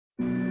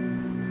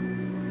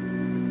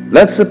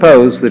Let's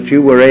suppose that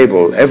you were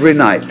able every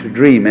night to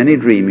dream any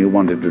dream you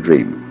wanted to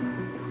dream.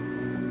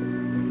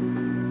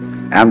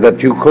 And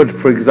that you could,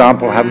 for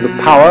example, have the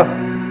power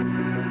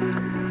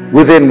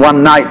within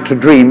one night to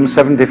dream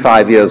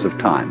 75 years of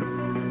time,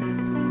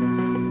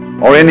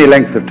 or any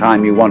length of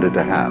time you wanted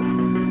to have.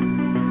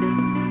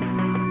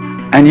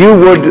 And you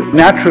would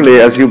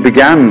naturally, as you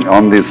began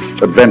on this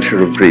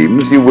adventure of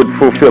dreams, you would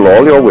fulfill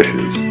all your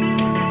wishes.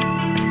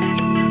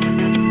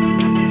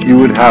 You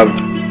would have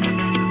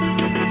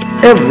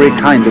every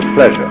kind of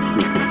pleasure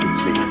you could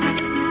conceive.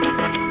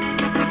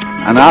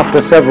 And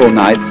after several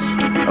nights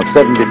of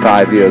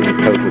 75 years of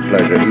total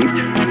pleasure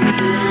each,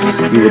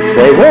 you would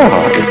say,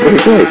 well, it was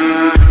pretty great.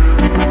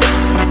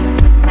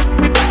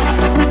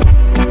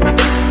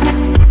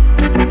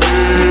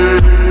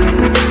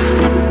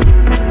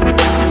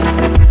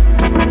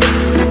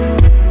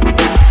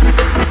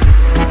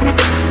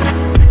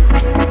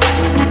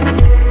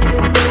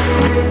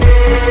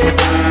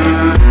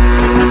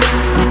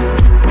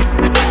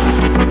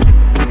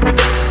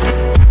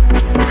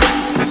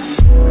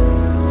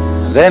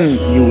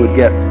 Then you would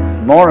get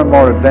more and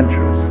more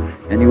adventurous,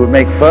 and you would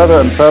make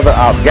further and further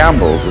out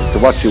gambles as to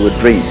what you would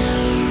dream.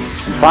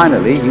 And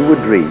finally, you would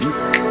dream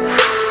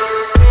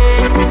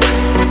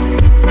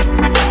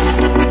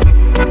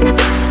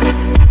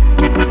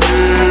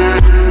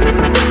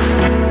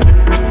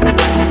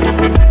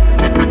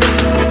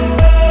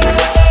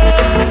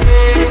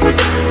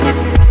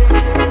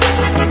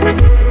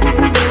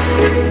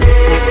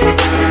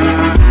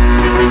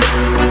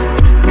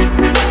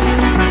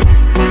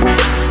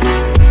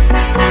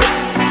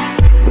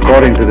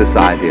according to this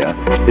idea,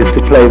 is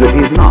to play that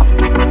he's not.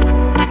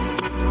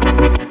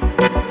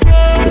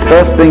 The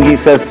first thing he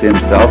says to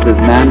himself is,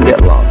 man,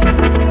 get lost.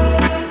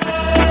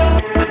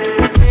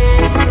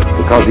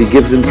 Because he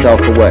gives himself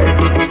away.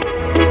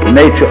 The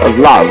nature of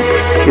love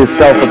is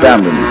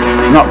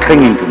self-abandonment, not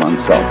clinging to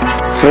oneself.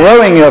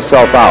 Throwing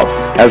yourself out,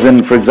 as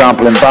in, for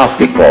example, in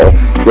basketball,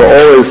 you're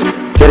always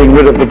getting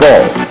rid of the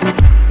ball.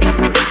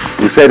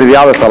 You say to the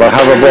other fellow,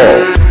 have a ball.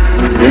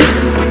 See?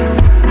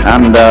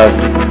 And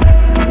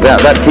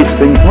that keeps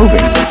things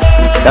moving.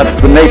 That's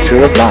the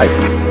nature of life.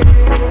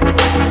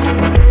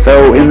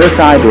 So in this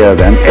idea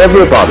then,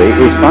 everybody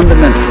is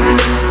fundamentally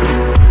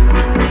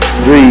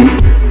the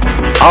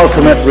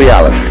ultimate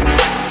reality.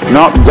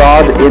 Not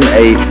God in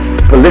a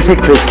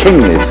politically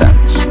kingly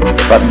sense,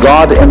 but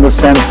God in the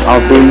sense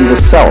of being the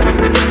self,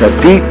 the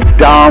deep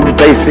down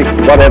basic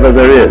whatever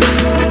there is.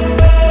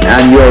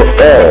 And you're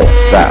all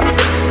that,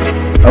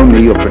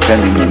 only you're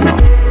pretending you're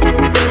not.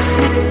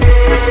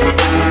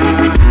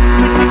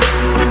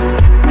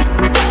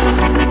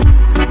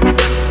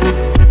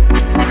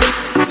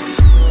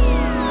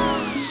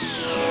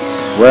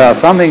 Well,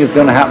 something is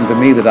going to happen to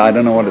me that I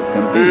don't know what it's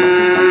going to be.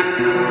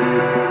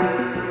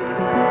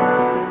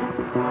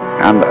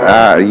 And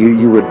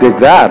you would dig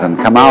that and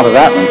come out of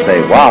that and say,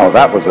 wow,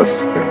 that was a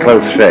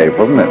close shave,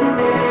 wasn't it?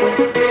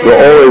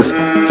 You're always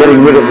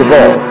getting rid of the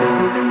ball.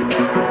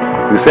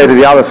 You say to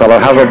the other fellow,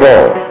 have a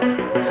ball.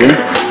 See?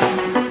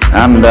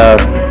 And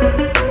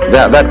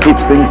that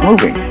keeps things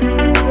moving.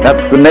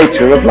 That's the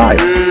nature of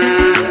life.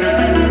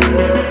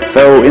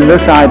 So in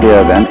this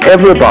idea then,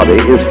 everybody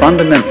is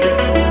fundamentally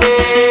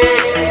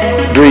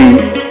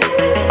the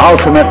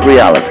ultimate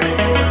reality.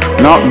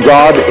 Not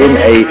God in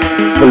a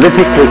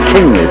politically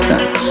kingly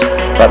sense,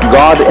 but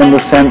God in the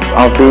sense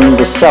of being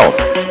the self,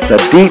 the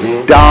deep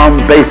down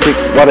basic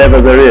whatever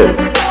there is.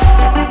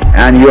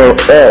 And you're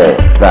all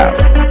that,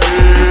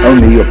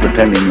 only you're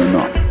pretending you're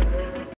not.